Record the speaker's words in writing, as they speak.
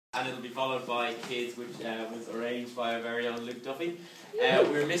and it'll be followed by Kids, which was arranged by our very own Luke Duffy.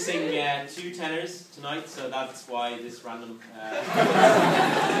 We're missing two tenors tonight, so that's why this random.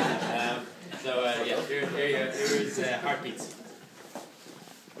 Yeah, here's Heartbeats.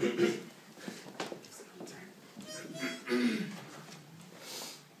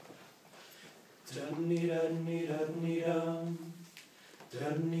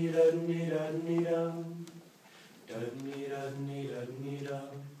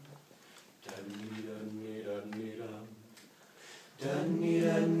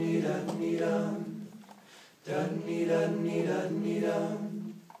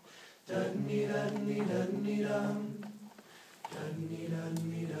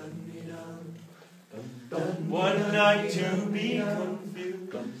 One night to be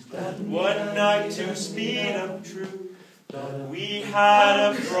confused, one night to speed up true. We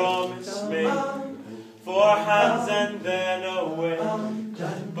had a promise made, 4 hands and then away,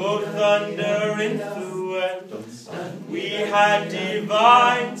 both under influence. We had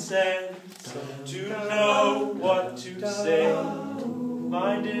divine sense to know what to say.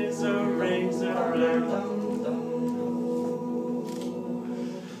 Mind is a razor blade.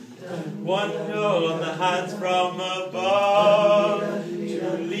 One pull on the hands from above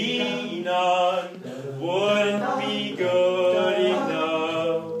to lean on wouldn't be good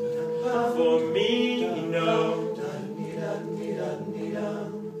enough for me, no.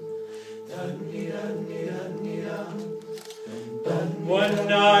 One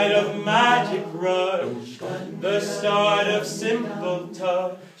night of magic rush, the start of simple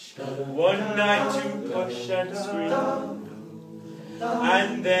touch. One night to push and scream,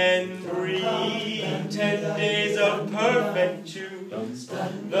 and then 10 days of perfect tune.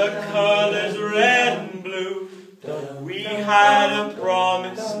 The colors red and blue. We had a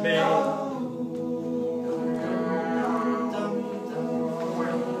promise made.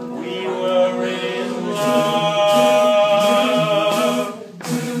 We were in love.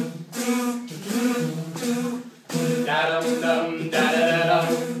 Da-dum-dum, da-da-da-dum.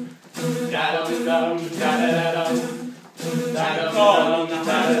 Da-dum-dum, da-da-da-dum. Call on the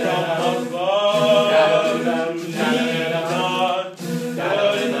hands from above. Da-dum-dum, da-da-da-dum.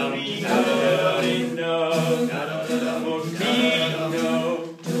 Wouldn't be good enough for me, no.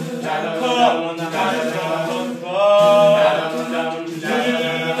 Call on the hands from above. Da-dum-dum,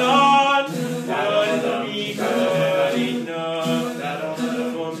 da-da-da-dum. Wouldn't be good enough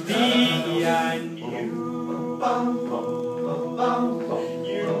for me and you.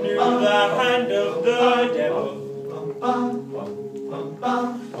 You knew the hand of the devil.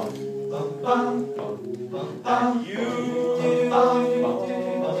 You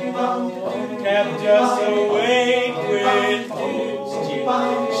kept us awake with tears,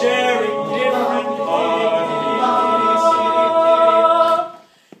 sharing different heartbeats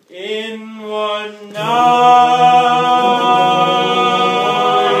in one night.